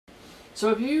So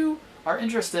if you are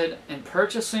interested in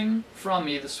purchasing from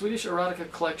me the Swedish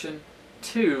Erotica Collection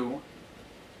 2,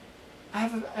 I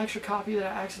have an extra copy that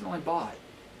I accidentally bought.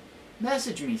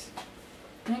 Message me.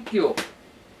 Thank you.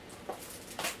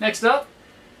 Next up,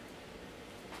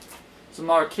 it's a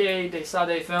Marquis de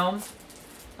Sade film.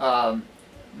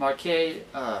 Marquis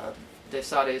de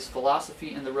Sade's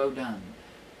Philosophy in the Rodin.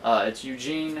 It's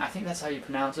Eugene, I think that's how you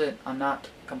pronounce it. I'm not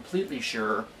completely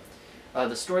sure.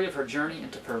 The story of her journey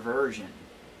into perversion.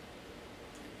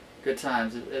 Good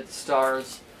times. It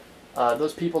stars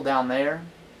those people down there,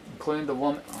 including the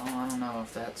woman. Oh, I don't know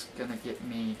if that's gonna get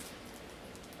me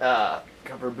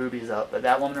cover her boobies up, but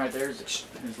that woman right there is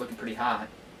looking pretty hot.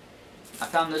 I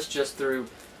found this just through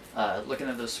looking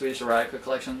at the Swedish Erotica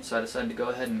collection, so I decided to go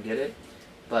ahead and get it.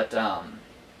 But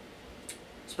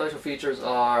special features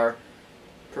are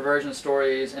perversion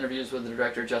stories, interviews with the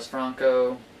director Jess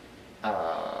Franco,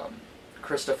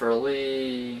 Christopher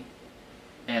Lee,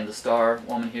 and the star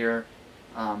woman here,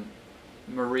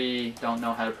 Marie. Don't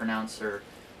know how to pronounce her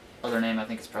other name. I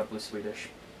think it's probably Swedish.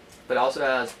 But it also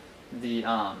has the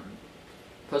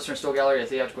poster and still gallery, a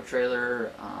theatrical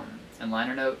trailer, and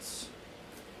liner notes.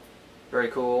 Very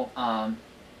cool.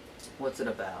 What's it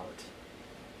about?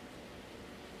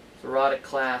 It's an erotic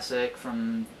classic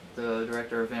from the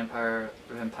director of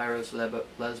Vampiros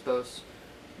Lesbos.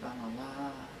 La, la,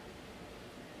 la.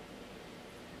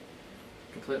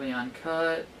 Completely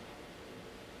uncut.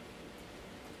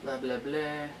 Blah blah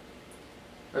blah.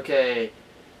 Okay.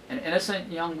 An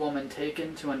innocent young woman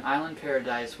taken to an island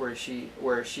paradise where she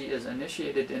is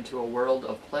initiated into a world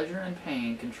of pleasure and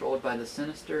pain controlled by the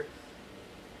sinister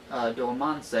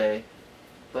Dormance,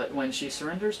 but when she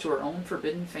surrenders to her own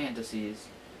forbidden fantasies,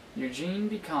 Eugene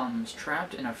becomes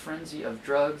trapped in a frenzy of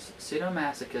drugs,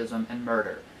 sadomasochism, and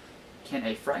murder. Can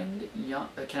a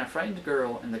frightened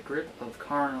girl in the grip of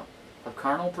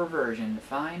carnal perversion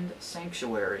find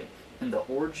sanctuary in the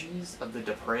orgies of the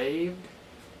depraved?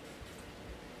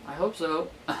 I hope so.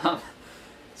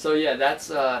 So yeah,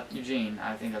 that's Eugene.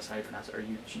 I think that's how you pronounce it. Or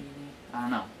Eugenie? I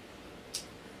don't know.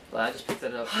 But I just picked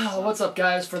that up. What's up,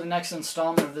 guys? For the next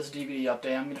installment of this DVD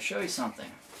update, I'm going to show you something.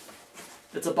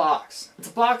 It's a box. It's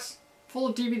a box full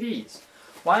of DVDs.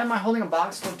 Why am I holding a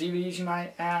box full of DVDs, you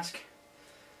might ask?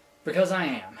 Because I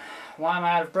am. Why am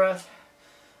I out of breath?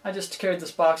 I just carried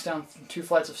this box down 2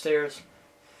 flights of stairs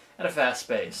at a fast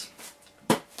pace.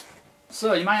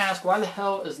 So, you might ask, why the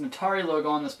hell is the Atari logo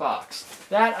on this box?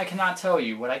 That I cannot tell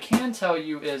you. What I can tell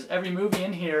you is every movie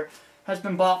in here has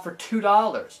been bought for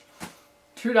 $2.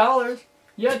 $2?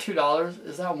 Yeah, $2.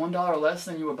 Is that $1 less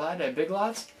than you would buy at Big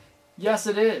Lots? Yes,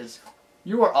 it is.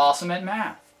 You are awesome at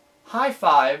math. High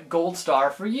five, gold star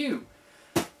for you.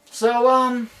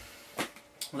 So,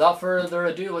 without further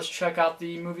ado, let's check out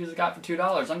the movies I got for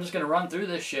 $2. I'm just going to run through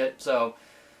this shit, so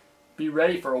be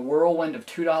ready for a whirlwind of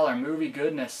 $2 movie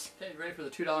goodness. Okay, ready for the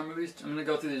 $2 movies? I'm going to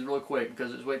go through these really quick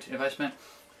because it's way too, if I spent,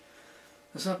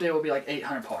 this update will be like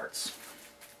 800 parts.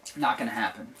 Not going to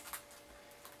happen.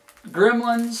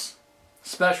 Gremlins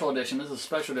Special Edition. This is a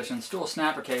special edition. It's still a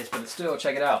snapper case, but it's still,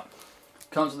 check it out.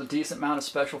 Comes with a decent amount of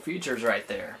special features right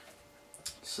there.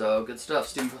 So, good stuff.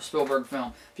 Steven Spielberg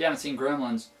film. If you haven't seen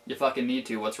Gremlins, you fucking need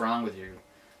to. What's wrong with you?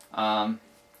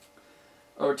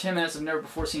 Over 10 minutes of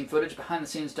never-before-seen footage,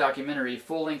 behind-the-scenes documentary,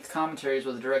 full-length commentaries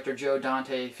with the director Joe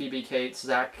Dante, Phoebe Cates,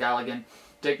 Zach Galligan,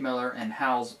 Dick Miller, and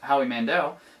Howie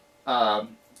Mandel.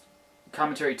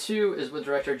 Commentary 2 is with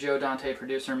director Joe Dante,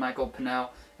 producer Michael Pinnell,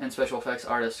 and special effects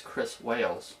artist Chris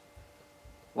Wallace.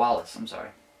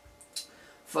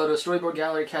 Photo, storyboard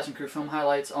gallery, cast and crew film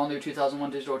highlights, all new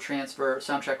 2001 digital transfer,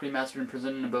 soundtrack remastered and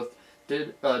presented in both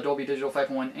Dolby Digital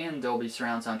 5.1 and Dolby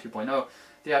Surround Sound 2.0,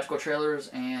 theatrical trailers,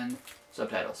 and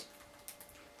subtitles.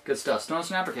 Good stuff. Still in a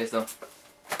snapper case, though.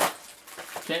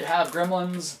 Can't have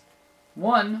Gremlins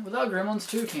 1 without Gremlins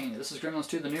 2, can you? This is Gremlins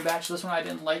 2, the new batch. This one I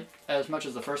didn't like as much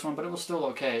as the first one, but it was still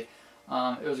okay.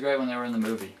 It was great when they were in the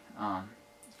movie.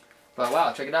 But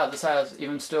wow, check it out. This has,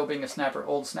 even still being a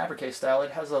old snapper case style,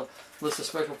 it has a list of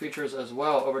special features as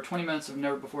well. Over 20 minutes of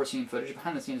never-before-seen footage,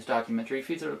 behind-the-scenes documentary,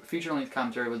 feature-length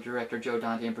commentary with director Joe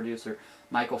Dante and producer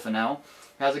Michael Fennell.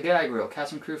 It has a gag reel,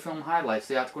 cast and crew film highlights,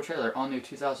 theatrical trailer, all new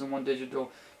 2001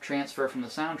 digital transfer from the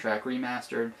soundtrack,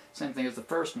 remastered, same thing as the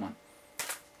first one.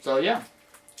 So yeah,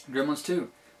 Gremlins 2.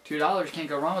 $2, can't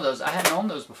go wrong with those. I hadn't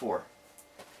owned those before.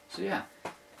 So yeah.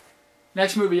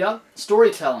 Next movie up,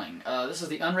 Storytelling. This is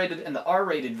the unrated and the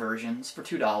R-rated versions for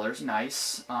 $2.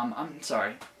 Nice. I'm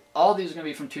sorry. All of these are going to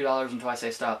be from $2 until I say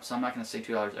stop, so I'm not going to say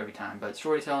 $2 every time. But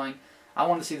Storytelling, I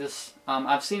want to see this.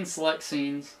 I've seen select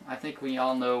scenes. I think we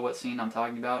all know what scene I'm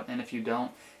talking about. And if you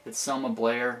don't, it's Selma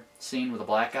Blair scene with a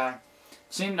black guy. I've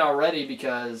seen it already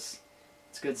because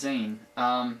It's a good scene.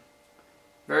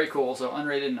 Very cool. So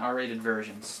unrated and R-rated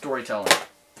versions. Storytelling.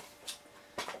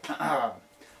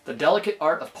 The Delicate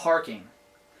Art of Parking.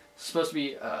 It's supposed to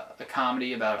be a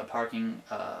comedy about a parking.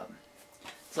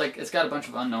 It's got a bunch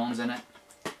of unknowns in it,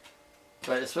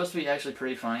 but it's supposed to be actually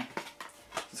pretty funny.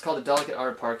 It's called The Delicate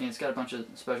Art of Parking. It's got a bunch of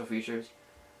special features.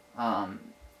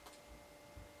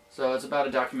 So it's about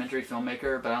a documentary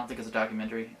filmmaker, but I don't think it's a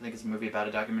documentary. I think it's a movie about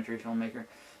a documentary filmmaker.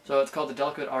 So it's called The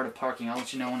Delicate Art of Parking. I'll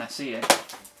let you know when I see it.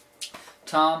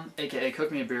 Tom, aka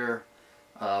Cook Me a Beer,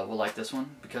 will like this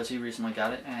one because he recently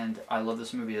got it, and I love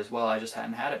this movie as well. I just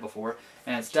hadn't had it before.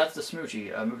 And it's Death to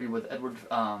Smoochie, a movie with Edward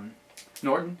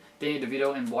Norton, Danny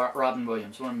DeVito, and Robin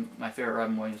Williams. One of my favorite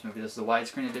Robin Williams movies. This is the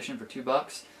widescreen edition for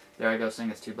 $2. There I go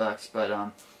saying it's $2,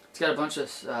 but it's got a bunch of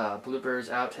bloopers,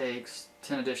 outtakes,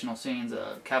 10 additional scenes,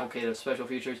 a cavalcade of special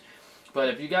features. But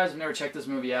if you guys have never checked this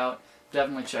movie out,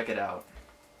 definitely check it out.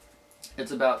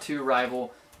 It's about two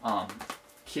rival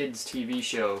kids TV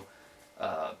show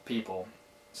people.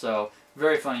 So,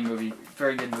 very funny movie,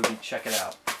 very good movie, check it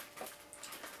out.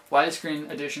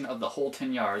 Widescreen edition of The Whole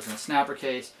 10 Yards in a snapper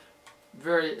case.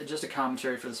 Just a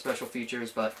commentary for the special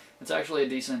features, but it's actually a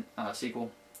decent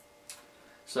sequel.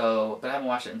 So, but I haven't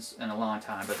watched it in a long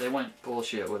time, but they went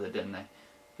bullshit with it, didn't they?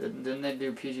 Didn't they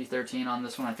do PG-13 on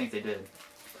this one? I think they did.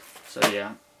 So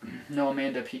yeah, no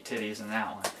Amanda Pete titties in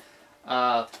that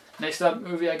one. Next up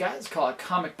movie I got is called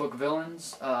Comic Book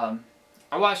Villains.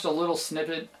 I watched a little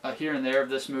snippet here and there of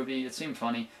this movie. It seemed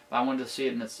funny, but I wanted to see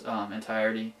it in its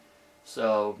entirety.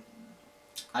 So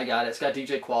I got it. It's got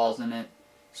DJ Qualls in it.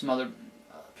 Some other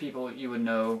people you would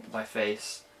know by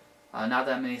face. Not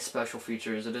that many special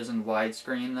features. It is in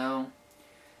widescreen though.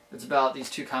 It's about these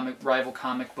two rival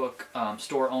comic book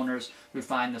store owners who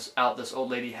find this old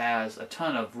lady has a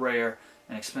ton of rare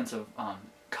and expensive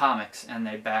comics, and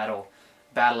they battle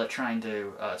it trying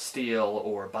to steal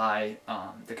or buy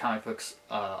the comic books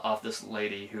off this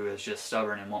lady who is just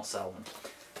stubborn and won't sell them.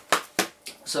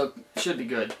 So it should be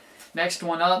good. Next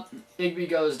one up, Igby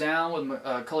Goes Down with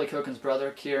Macaulay Culkin's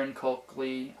brother, Kieran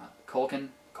Culkin.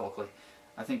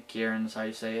 I think Kieran is how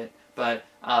you say it. But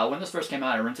when this first came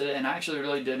out, I rented it, and I actually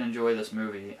really did enjoy this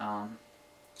movie.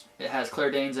 It has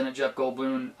Claire Danes in it, Jeff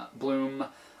Goldblum,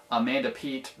 Amanda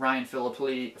Pete, Ryan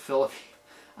Phillippe,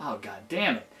 oh god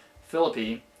damn it,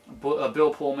 Phillippe,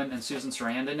 Bill Pullman, and Susan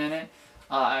Sarandon in it.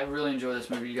 I really enjoy this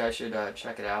movie. You guys should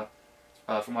check it out.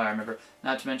 From what I remember,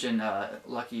 not to mention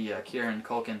lucky Kieran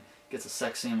Culkin gets a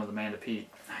sex scene with Amanda Pete.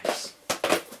 Nice.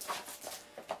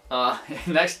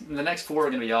 The next four are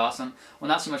going to be awesome. Well,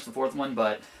 not so much the fourth one,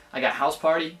 but I got House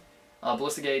Party.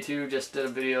 Ballista Gay 2 just did a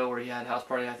video where he had House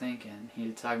Party, I think, and he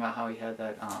was talking about how he had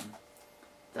that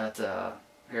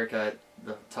haircut,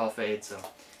 the tall fade,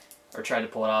 or tried to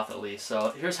pull it off at least.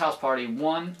 So here's House Party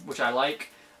 1, which I like.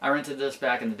 I rented this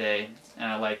back in the day, and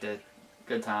I liked it.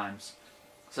 Good times.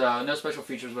 So no special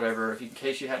features, whatever. In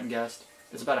case you hadn't guessed,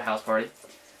 it's about a house party.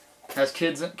 It has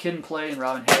Kid and Play and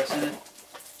Robin Harris in it.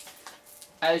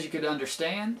 As you could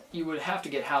understand, you would have to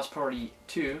get House Party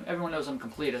 2. Everyone knows I'm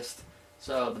completist.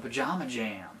 So, The Pajama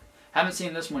Jam. Haven't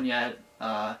seen this one yet.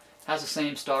 Has the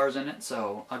same stars in it,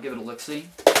 so I'll give it a look-see.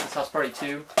 It's House Party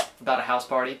 2, about a house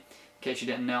party, in case you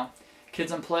didn't know.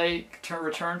 Kids and Play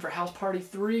return for House Party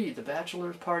 3. The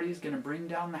bachelor's party is going to bring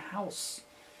down the house.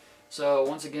 So,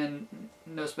 once again,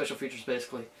 no special features,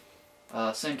 basically.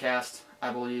 Same cast,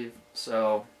 I believe.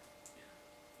 So,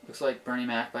 looks like Bernie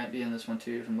Mac might be in this one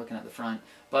too, from looking at the front.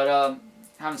 But,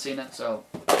 haven't seen it, so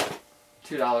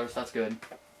 $2, that's good.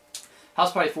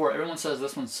 House Party 4, everyone says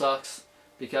this one sucks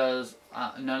because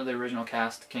none of the original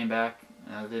cast came back.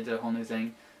 They did a whole new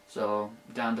thing, so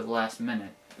down to the last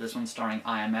minute. This one's starring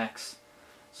IMX.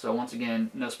 So once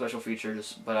again, no special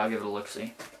features, but I'll give it a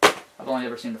look-see. I've only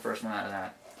ever seen the first one out of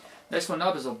that. Next one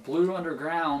up is a Blue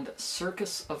Underground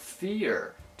Circus of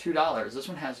Fear, $2. This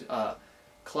one has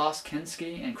Klaus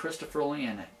Kinski and Christopher Lee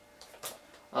in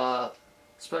it.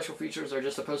 Special features are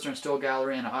just a poster and still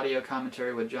gallery and audio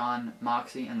commentary with John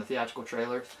Moxley and the theatrical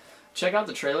trailers. Check out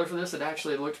the trailer for this. It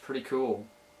actually looked pretty cool.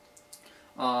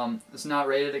 It's not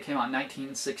rated. It came out in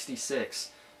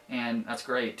 1966. And that's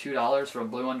great. $2 for a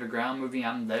Blue Underground movie.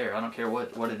 I'm there. I don't care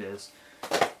what it is.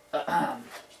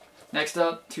 Next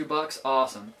up, $2.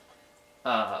 Awesome.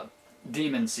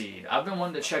 Demon Seed. I've been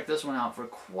wanting to check this one out for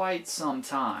quite some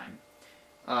time.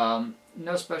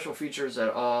 No special features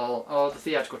at all. Oh, the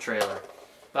theatrical trailer.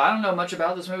 But I don't know much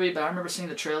about this movie, but I remember seeing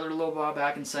the trailer a little while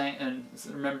back and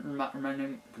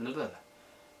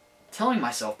telling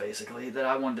myself basically that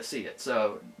I wanted to see it.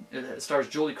 So it stars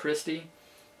Julie Christie,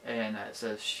 and it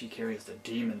says she carries the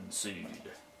Demon Seed.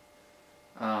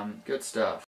 Good stuff.